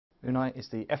Unai, it's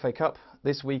the FA Cup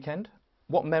this weekend.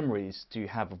 What memories do you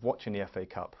have of watching the FA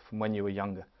Cup from when you were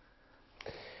younger?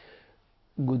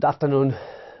 Good afternoon.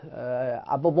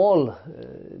 Above all,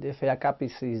 the FA Cup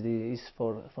is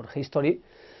for history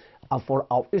and for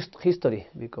our history,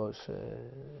 because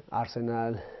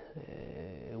Arsenal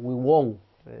we won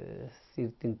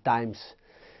 13 times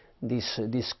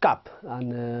this cup,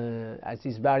 and it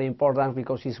is very important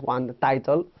because it's one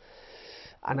title,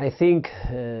 and I think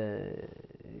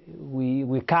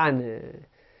we can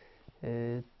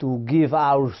to give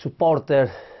our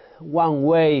supporter one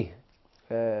way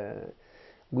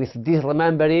with this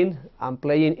remembering and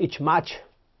playing each match.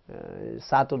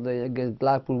 Saturday against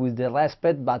Blackpool with the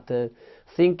respect, but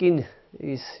thinking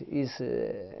is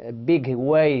a big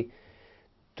way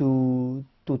to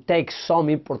take some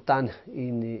importance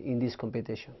in this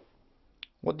competition.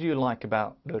 What do you like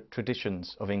about the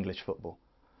traditions of English football?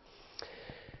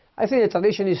 I think the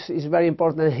tradition is very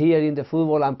important here in the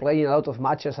football, and playing a lot of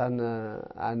matches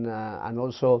and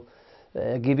also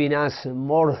giving us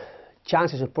more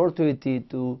chances, opportunity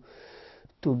to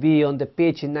be on the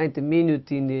pitch in 90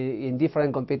 minutes in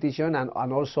different competition,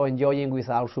 and also enjoying with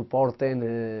our supporting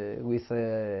with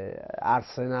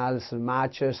Arsenal's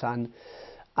matches,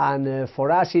 and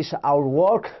for us it's our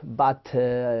work, but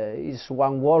it's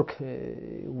one work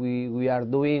we are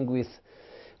doing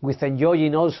with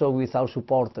enjoying also with our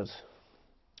supporters.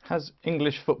 Has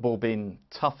English football been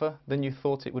tougher than you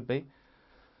thought it would be?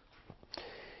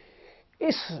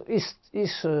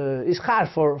 It's hard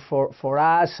for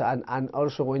us, and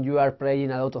also when you are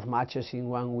playing a lot of matches in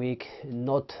 1 week,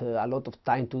 not a lot of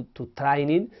time to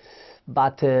training,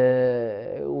 but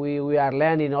we are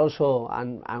learning also,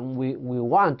 and we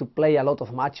want to play a lot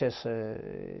of matches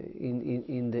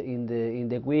in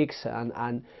the weeks,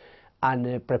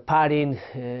 and preparing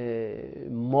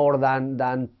more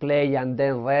than play and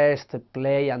then rest,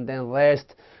 play and then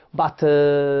rest. But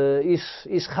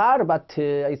it's hard, but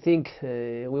I think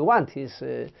we want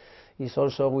is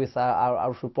also with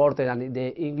our supporter, and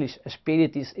the English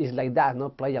spirit is like that, no?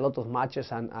 Play a lot of matches,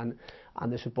 and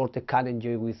the supporter can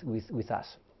enjoy with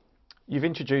us. You've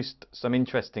introduced some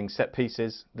interesting set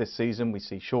pieces this season. We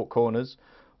see short corners.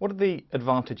 What are the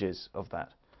advantages of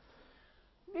that?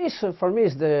 For me,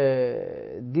 it's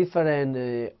the different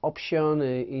option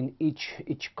in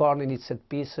each corner, in each set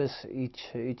pieces,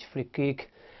 each free kick,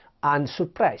 and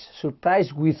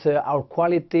surprise with our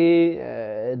quality,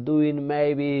 doing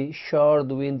maybe short,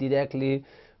 doing directly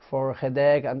for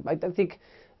headache, and I think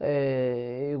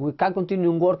we can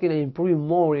continue working and improving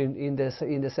more in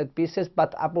the set pieces,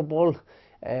 but above all,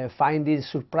 finding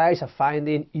surprise and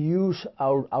finding use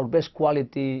our best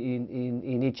quality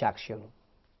in each action.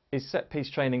 Is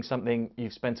set-piece training something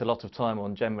you've spent a lot of time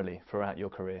on generally throughout your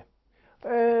career?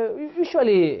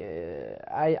 Usually,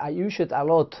 I use it a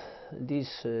lot,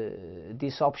 this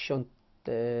option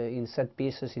in set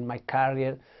pieces in my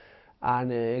career,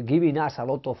 and giving us a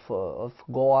lot of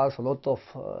goals, a lot of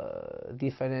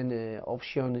different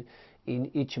options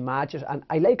in each match, and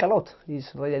I like a lot. I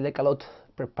like a lot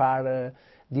prepare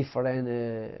different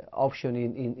option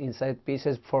in set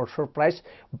pieces for surprise.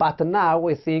 But now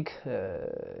I think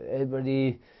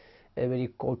every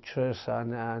coaches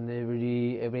and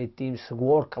every teams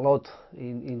work a lot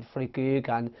in free kick,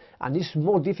 and it's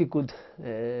more difficult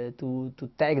to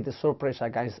take the surprise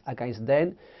against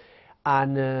them,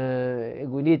 and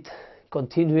we need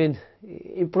continuing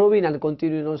improving and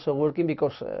continuing also working,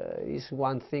 because it's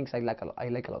one thing I like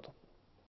a lot.